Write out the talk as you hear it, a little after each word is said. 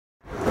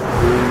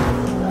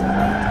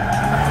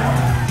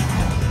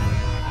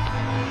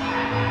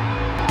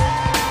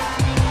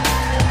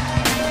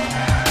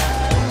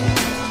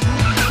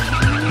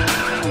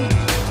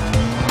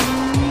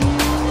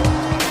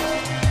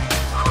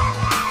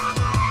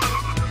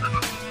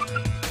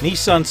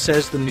Nissan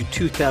says the new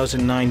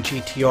 2009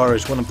 GTR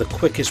is one of the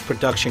quickest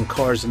production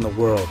cars in the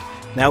world.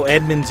 Now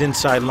Edmunds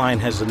Inside Line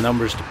has the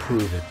numbers to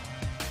prove it.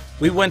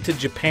 We went to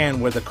Japan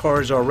where the car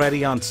is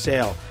already on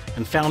sale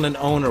and found an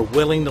owner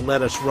willing to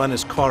let us run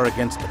his car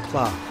against the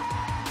clock.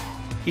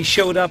 He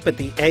showed up at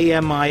the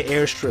AMI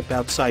airstrip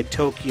outside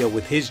Tokyo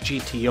with his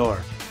GTR,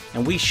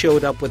 and we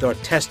showed up with our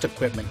test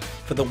equipment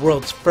for the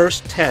world's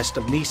first test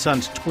of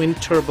Nissan's twin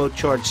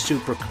turbocharged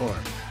supercar.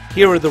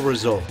 Here are the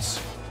results.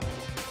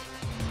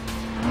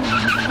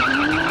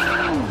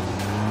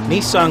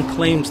 Nissan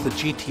claims the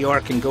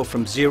GTR can go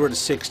from 0 to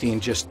 60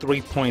 in just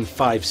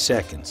 3.5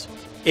 seconds.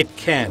 It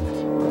can.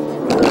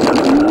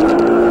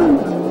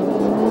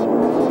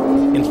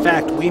 In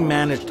fact, we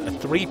managed a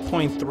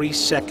 3.3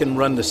 second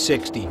run to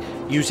 60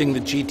 using the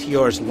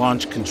GTR's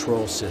launch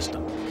control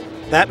system.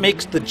 That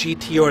makes the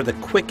GTR the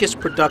quickest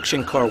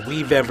production car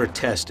we've ever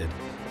tested.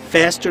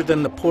 Faster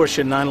than the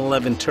Porsche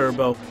 911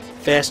 Turbo,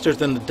 faster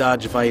than the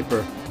Dodge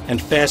Viper,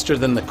 and faster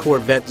than the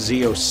Corvette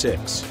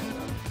Z06.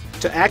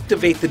 To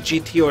activate the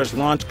GTR's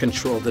launch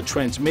control, the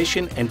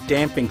transmission and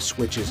damping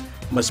switches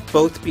must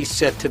both be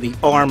set to the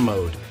R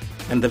mode,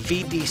 and the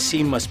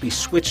VDC must be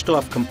switched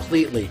off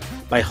completely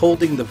by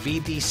holding the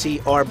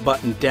VDC R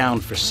button down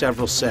for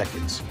several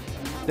seconds.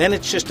 Then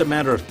it's just a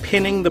matter of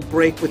pinning the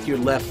brake with your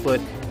left foot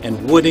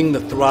and wooding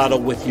the throttle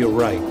with your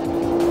right.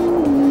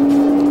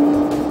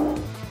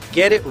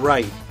 Get it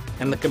right,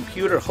 and the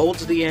computer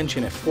holds the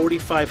engine at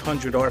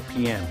 4,500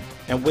 RPM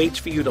and waits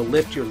for you to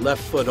lift your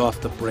left foot off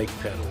the brake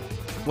pedal.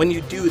 When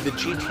you do, the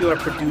GTR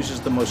produces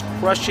the most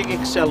crushing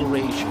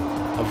acceleration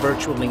of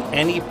virtually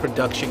any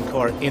production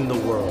car in the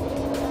world.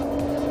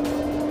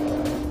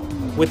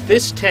 With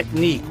this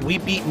technique, we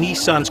beat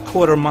Nissan's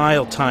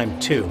quarter-mile time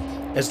too,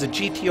 as the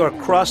GTR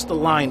crossed the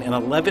line in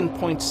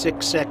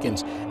 11.6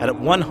 seconds at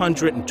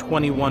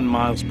 121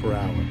 miles per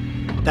hour.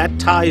 That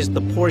ties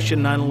the Porsche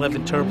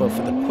 911 Turbo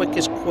for the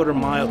quickest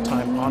quarter-mile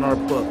time on our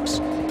books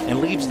and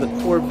leaves the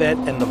Corvette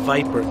and the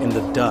Viper in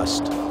the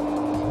dust.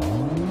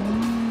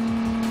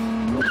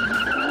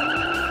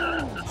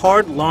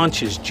 Hard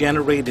launches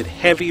generated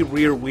heavy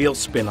rear wheel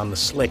spin on the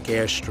slick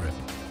airstrip.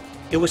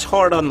 It was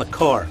hard on the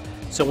car,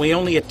 so we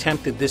only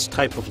attempted this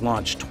type of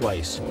launch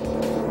twice.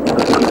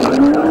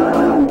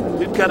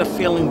 We've got a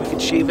feeling we could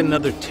shave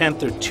another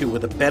tenth or two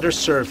with a better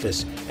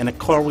surface and a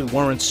car we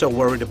weren't so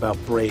worried about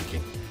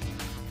braking.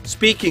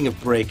 Speaking of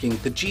braking,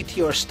 the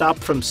GTR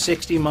stopped from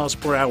 60 miles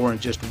per hour in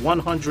just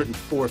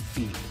 104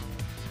 feet.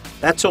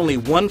 That's only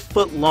 1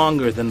 foot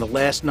longer than the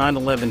last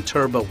 911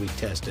 Turbo we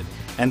tested,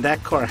 and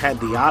that car had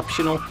the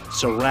optional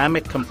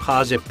ceramic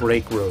composite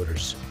brake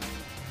rotors.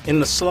 In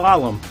the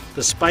slalom,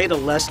 despite a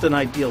less than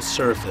ideal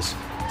surface,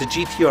 the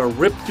GTR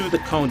ripped through the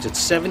cones at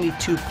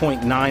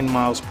 72.9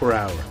 miles per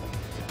hour.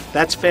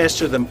 That's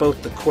faster than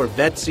both the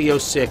Corvette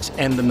Z06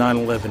 and the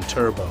 911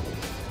 Turbo.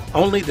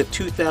 Only the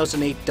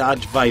 2008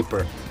 Dodge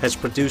Viper has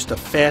produced a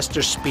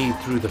faster speed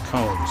through the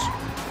cones.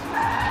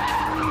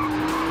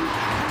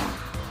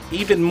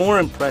 Even more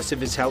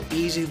impressive is how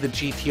easy the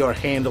GTR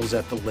handles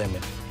at the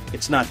limit.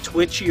 It's not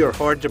twitchy or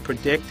hard to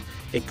predict.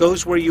 It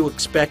goes where you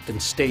expect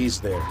and stays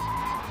there.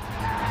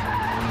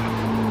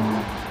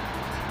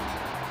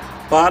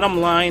 Bottom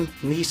line,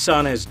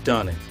 Nissan has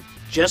done it.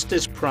 Just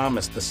as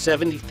promised, the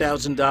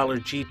 $70,000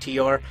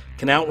 GTR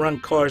can outrun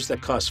cars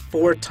that cost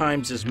 4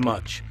 times as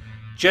much.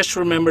 Just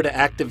remember to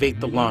activate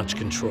the launch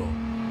control.